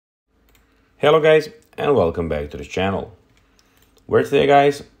Hello guys, and welcome back to this channel, where today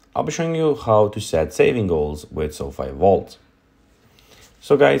guys I'll be showing you how to set saving goals with SoFi Vaults.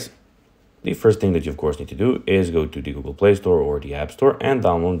 So guys, the first thing that you of course need to do is go to the Google Play Store or the App Store and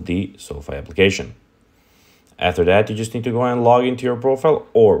download the SoFi application. After that, you just need to go and log into your profile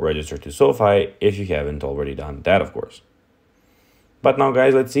or register to SoFi if you haven't already done that, of course. But now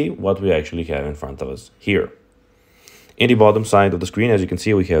guys, let's see what we actually have in front of us here. In the bottom side of the screen, as you can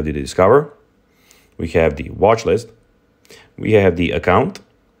see, we have the Discover, we have the Watch List, we have the Account,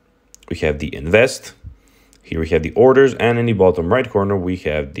 we have the Invest, here we have the Orders, and in the bottom right corner, we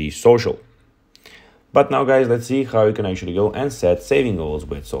have the Social. But now guys, let's see how you can actually go and set saving goals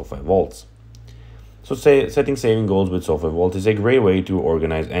with SoFi Vaults. So setting saving goals with SoFi Vault is a great way to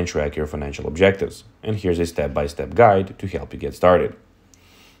organize and track your financial objectives. And here's a step-by-step guide to help you get started.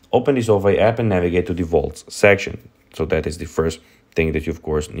 Open the SoFi app and navigate to the Vaults section. So that is the first thing that you of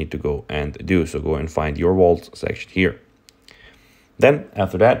course need to go and do. So go and find your Vaults section here. Then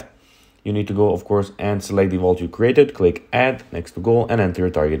after that, you need to go of course and select the vault you created, click add next to goal and enter your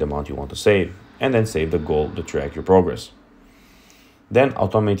target amount you want to save. And then save the goal to track your progress. Then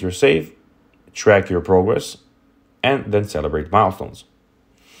automate your save, track your progress, and then celebrate milestones.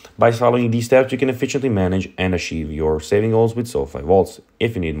 By following these steps, you can efficiently manage and achieve your saving goals with SoFi Vaults.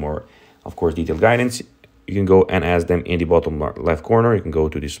 If you need more, of course, detailed guidance, you can go and ask them in the bottom left corner. You can go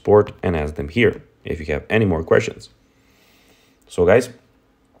to the support and ask them here if you have any more questions. So guys,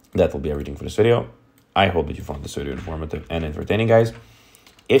 that will be everything for this video. I hope that you found this video informative and entertaining, guys.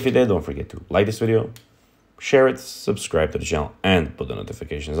 If you did, don't forget to like this video, share it, subscribe to the channel, and put the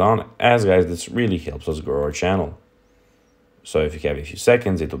notifications on, as guys, this really helps us grow our channel. So if you have a few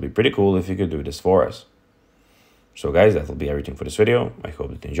seconds, it will be pretty cool if you could do this for us. So guys, that will be everything for this video. I hope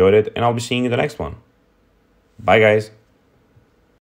that you enjoyed it, and I'll be seeing you in the next one. Bye guys.